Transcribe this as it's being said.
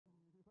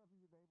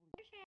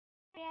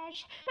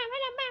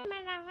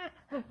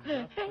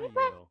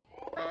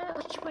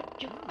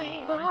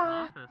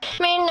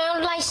Me no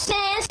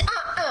license,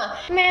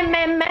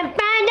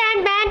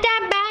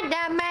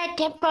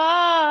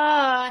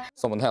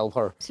 Someone help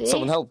her. See?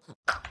 Someone help.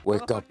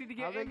 Wake up.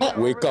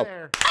 Wake up.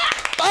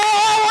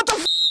 Oh, what the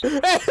f?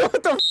 Hey,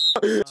 what the f?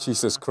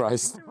 Jesus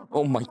Christ.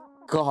 Oh my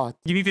God.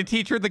 You need to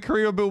teach her the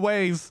Koreaboo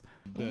ways.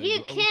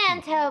 You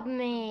can't help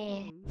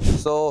me.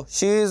 So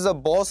she's a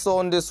boss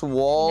on this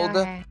world.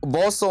 No.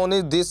 Boss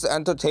on this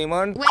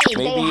entertainment. Wait,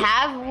 Maybe... they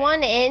have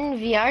one in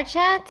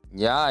VRchat?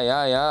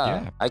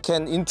 Yeah. I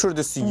can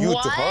introduce you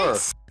to her.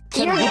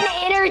 You're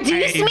gonna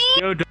introduce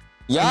me?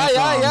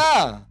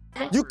 Yeah.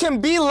 You can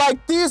be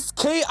like this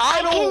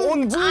K-idol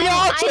on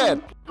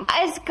VRchat.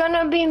 It's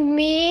gonna be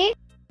me.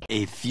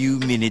 A few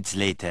minutes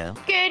later.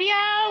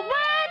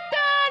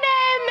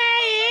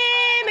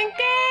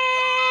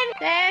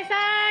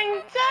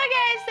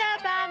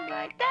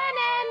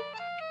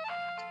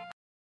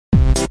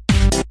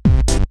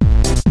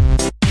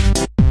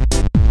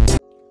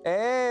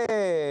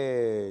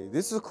 Hey,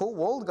 this is a cool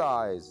world,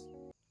 guys.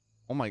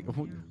 Oh my,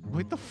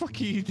 what the fuck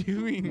are you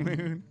doing,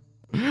 Moon?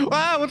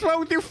 Wow, what's wrong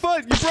with your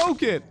foot? You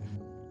broke it.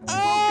 It's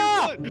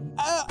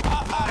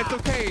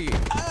okay.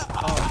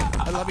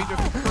 Let me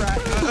just crack.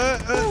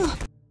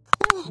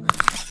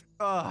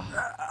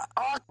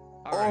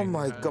 Oh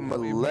my God, my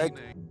leg.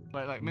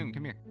 Like, Moon,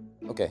 come here.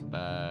 Okay.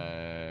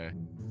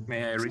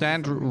 May I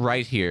Stand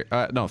right here.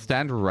 No,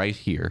 stand right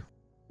here.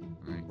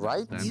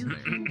 Right?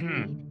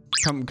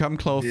 Come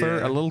closer,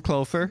 Yeah. a little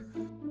closer.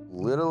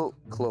 Little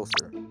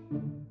closer.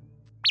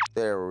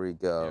 There we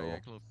go.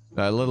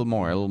 A little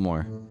more, a little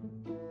more.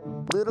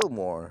 Little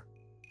more.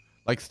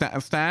 Like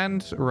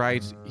stand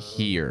right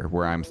here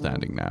where I'm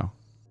standing now.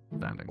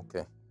 Standing.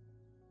 Okay.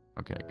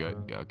 Okay,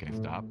 good. Yeah, okay,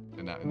 stop.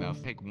 And now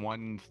take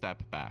one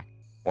step back.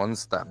 One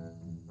step.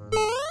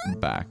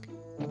 Back.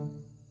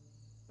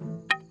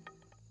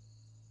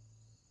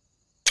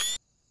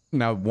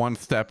 Now one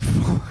step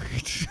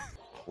forward.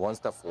 One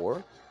step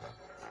forward.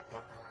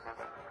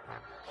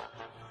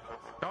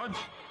 dodge?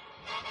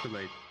 Too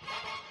late.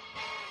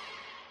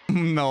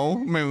 No,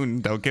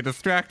 Moon, don't get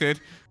distracted.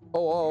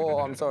 Oh,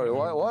 I'm sorry.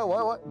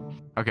 What?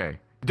 Okay,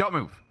 don't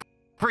move.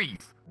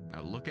 Freeze.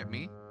 Now look at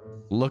me.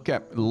 Look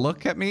at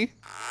me.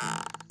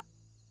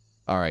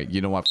 All right,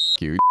 you know what?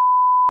 F you.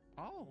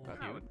 Oh, that's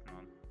good.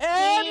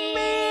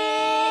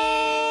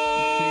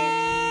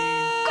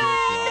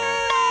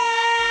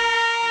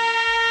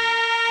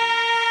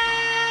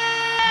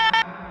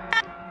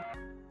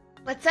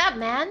 What's up,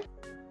 man?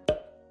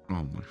 Oh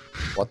my.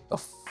 What the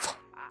fuck?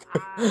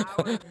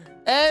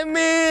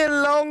 Emmy,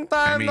 long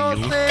time no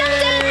Emmy, see.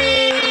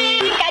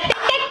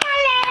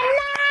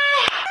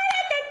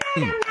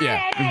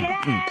 Yeah.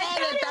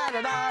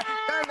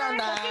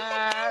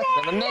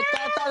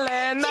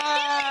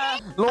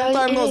 Long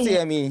time no see,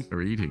 Emmy.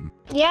 They're eating.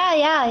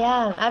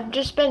 Yeah. I've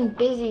just been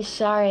busy.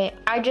 Sorry.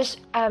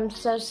 I'm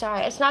so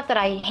sorry. It's not that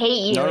I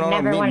hate you and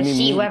never want to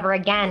see you ever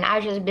again. I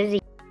was just busy.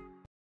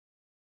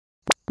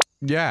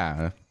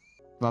 Yeah.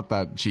 Not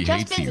that she Just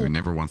hates you busy. and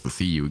never wants to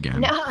see you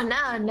again. No,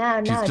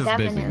 She's just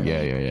definitely.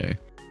 busy.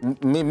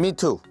 Yeah. Me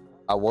too.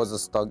 I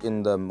was stuck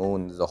in the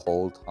moon the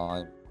whole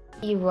time.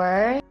 You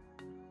were?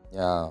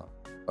 Yeah.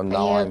 But Are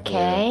now you I'm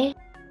okay?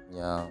 here.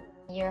 Yeah.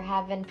 You're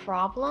having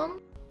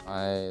problem?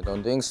 I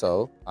don't think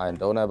so. I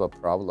don't have a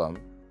problem.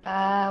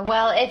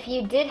 Well, if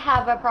you did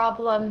have a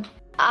problem,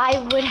 I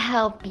would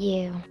help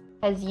you.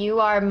 Because you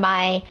are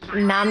my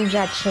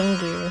namja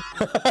chingu.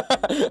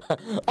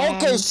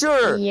 Okay,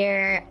 sure.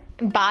 Your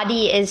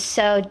body is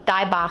so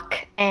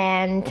daibak,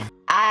 and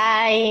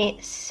I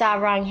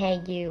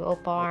saranghae you,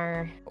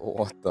 opar.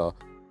 What the?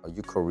 Are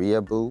you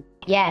Koreaboo?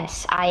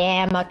 Yes, I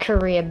am a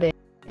Koreaboo.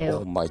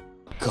 Oh my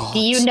God. Do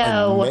you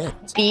know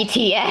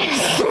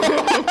BTS?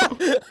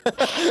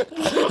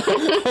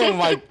 Oh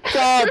my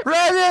God.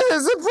 Reddit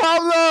is a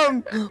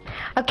problem.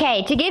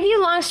 Okay, to give you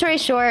long story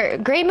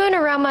short,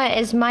 GreatMoonAroma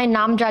is my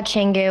namja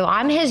chingu.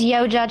 I'm his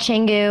yoja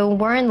chingu.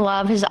 We're in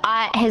love. His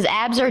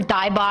abs are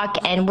daibak,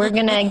 and we're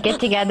gonna get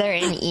together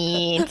and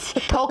eat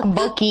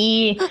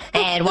tteokbokki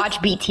and watch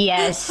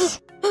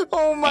BTS.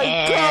 Oh my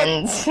God.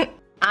 And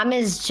I'm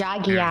his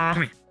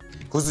jagia.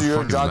 Who's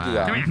your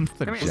Jagia?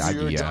 The Who's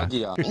your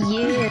Jagia. Jagia?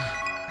 You.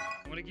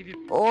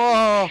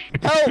 Oh,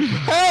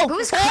 help!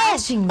 Who's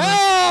crashing me?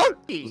 Help!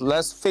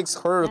 Let's fix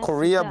her,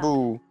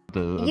 Koreaboo.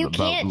 You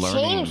can't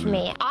change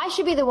me. I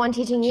should be the one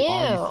teaching you.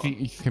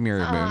 Come here,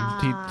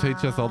 Moon.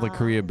 Teach us all the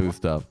Koreaboo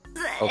stuff.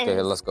 Okay,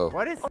 let's go.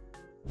 What is?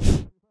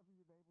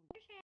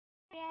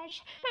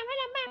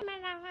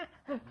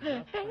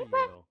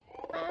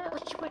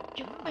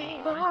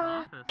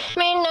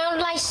 Me no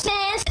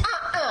license,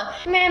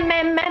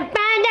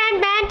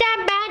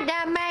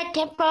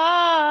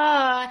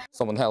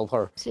 Someone help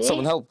her. See?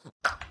 Someone help.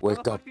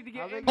 Wake up.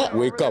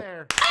 Wake up.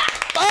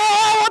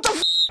 Oh, what the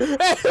f?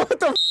 Hey, what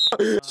the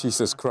f?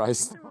 Jesus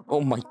Christ.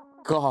 Oh my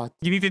God.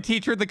 You need to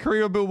teach her the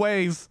Koreaboo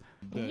ways.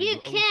 You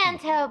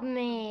can't help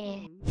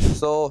me.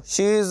 So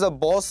she's a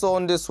boss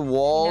on this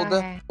world.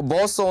 No.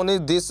 Boss on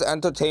this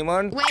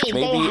entertainment. Wait,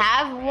 Maybe. they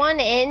have one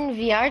in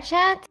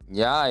VRchat?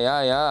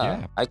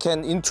 Yeah. I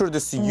can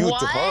introduce you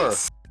to her.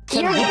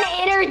 You're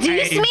gonna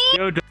introduce me?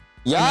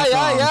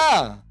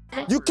 Yeah.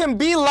 You can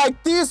be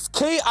like this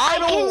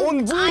K-idol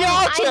on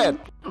VRchat.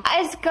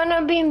 It's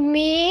gonna be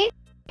me.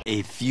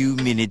 A few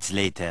minutes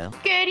later.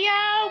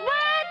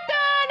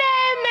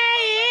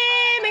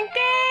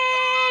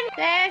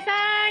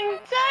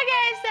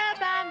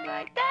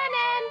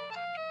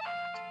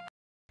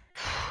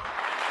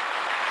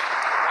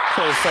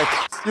 Perfect.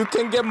 You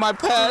can get my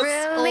pass.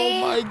 Really?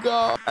 Oh my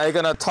god. I'm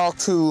gonna talk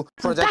to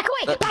project. Back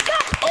away! Back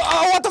up!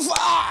 Oh, what the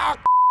fuck?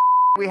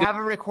 We have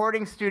a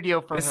recording studio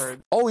for her.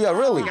 Oh yeah,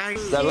 really?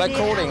 The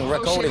recording.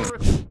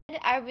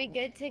 Are we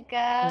good to go?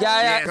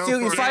 Yeah.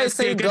 If I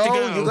say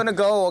go, you're gonna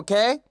go,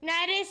 okay?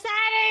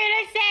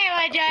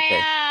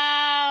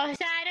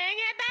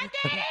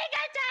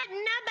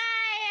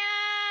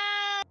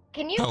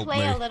 Can you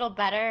play a little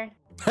better?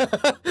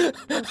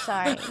 I'm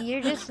sorry,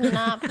 you're just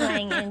not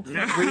playing into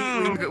it.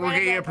 We'll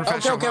get you a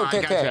professional.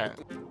 Okay.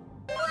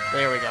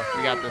 There we go.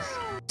 We got this.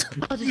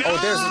 Oh,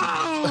 there's.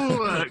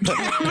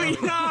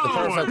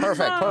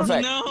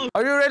 Perfect. No.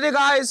 Are you ready,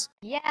 guys?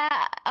 Yeah.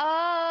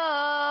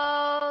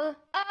 Oh,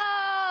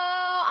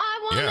 I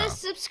want to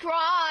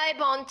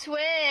subscribe on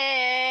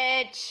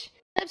Twitch.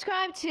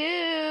 Subscribe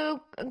to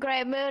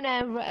GreatMoon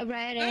and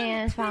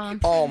Radiance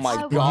Farm. Oh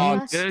my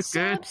god. Good.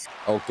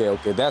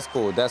 Okay, that's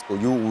cool.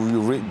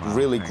 You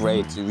really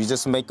great. We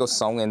just make a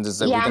song and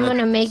just. Yeah, I'm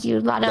gonna make you a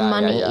lot of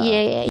money.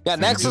 Yeah.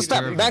 Next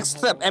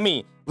step,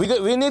 Emmy.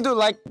 We need to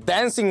like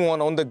dancing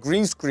one on the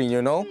green screen,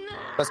 you know?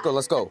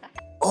 Let's go.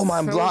 Oh my,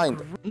 I'm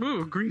blind.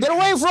 Get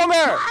away from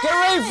her! Get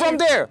away from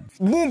there!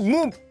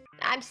 Move!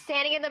 I'm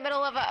standing in the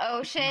middle of an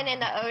ocean,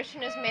 and the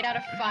ocean is made out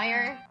of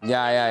fire.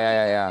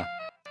 Yeah.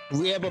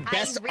 We have a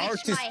best I reach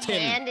artist my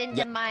team. hand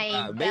into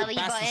my belly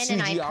button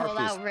and I pull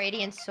out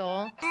Radiant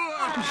Soul.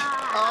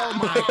 Oh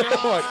my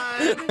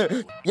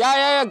god.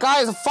 Yeah,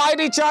 guys, fight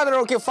each other,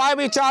 okay? Fight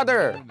each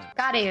other.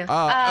 Got you.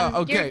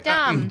 Okay. You're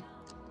dumb.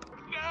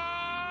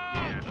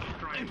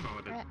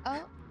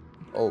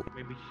 Oh.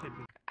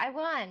 I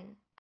won.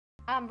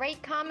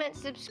 Rate, comment,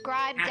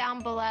 subscribe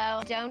down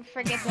below. Don't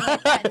forget to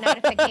hit that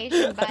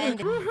notification button.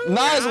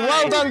 Nice,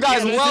 well done,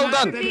 guys, well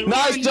done.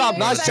 Nice job.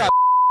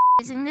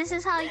 And this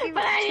is how you.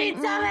 But I need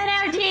some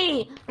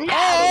energy. No,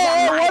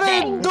 Hey, what are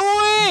you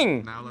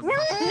doing?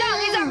 No,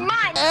 these are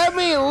mine.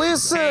 Emmy,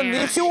 listen,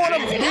 if you want to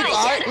beat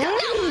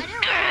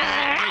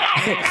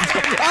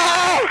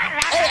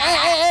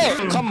Hey,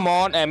 come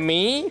on,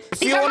 Emmy.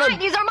 These are mine.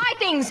 These are my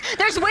things.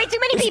 There's way too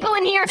many people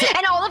in here,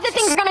 and all of the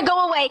things are gonna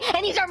go away.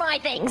 And these are my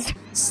things.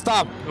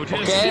 Stop,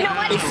 okay? You know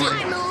what?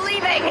 I'm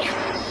leaving.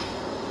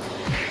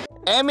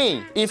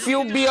 Emmy, if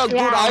you be a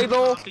good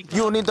idol,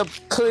 you need to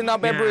clean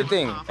up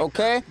everything,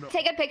 okay?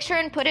 Take a picture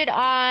and put it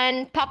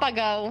on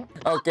Papago.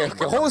 Okay.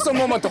 Wholesome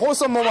moment,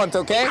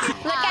 okay?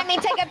 Look at me.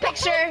 Take a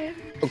picture.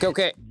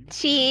 Okay.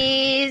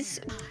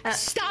 Cheese.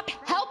 Stop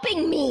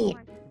helping me.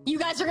 You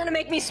guys are gonna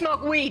make me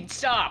smoke weed.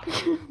 Stop.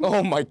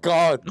 Oh my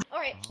god. All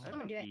right, I'm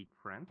gonna do it.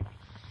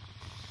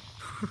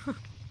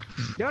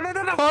 No.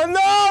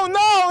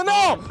 Oh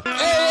no!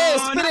 Hey,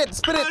 spit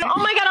it! Oh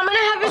my god, I'm gonna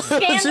have a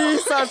scandal.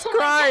 Jesus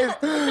Christ!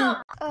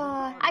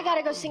 I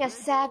gotta go sing a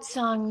sad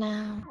song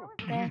now.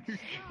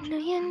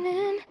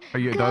 Are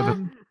you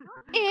done?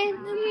 In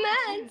the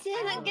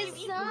mountain, I guess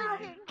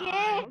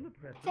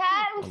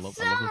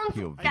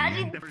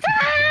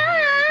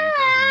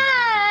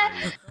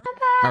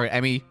All right,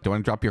 Emmy, do you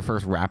want to drop your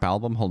first rap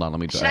album? Hold on, let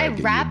me. Should I give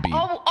you a rap? beat.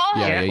 Oh,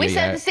 we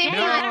said the same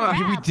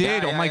thing. We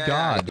did. Oh my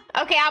god.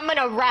 Okay, I'm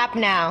gonna rap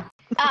now.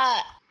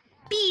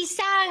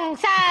 Pisang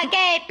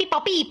sage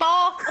people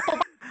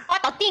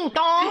ding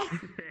dong.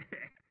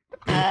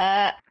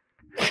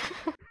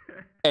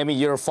 Emmy,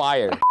 you're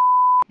fired.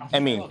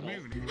 Emmy,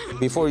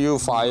 before you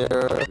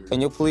fire,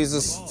 can you please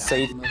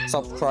say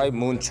subscribe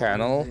Moon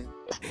channel?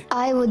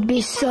 I would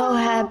be so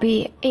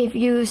happy if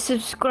you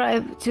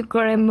subscribe to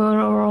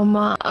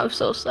GreatMoonAroma. I'm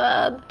so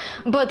sad.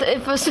 But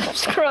if I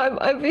subscribe,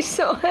 I'd be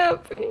so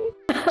happy.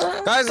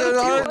 Guys, you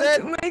heard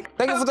it?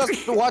 Thank you for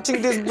just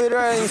watching this video.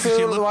 And if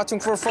you're watching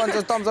for fun,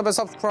 just thumbs up and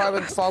subscribe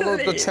and follow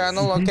the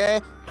channel,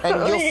 okay?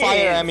 And you'll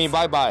fire Emmy.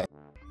 Bye-bye.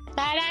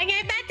 Bye.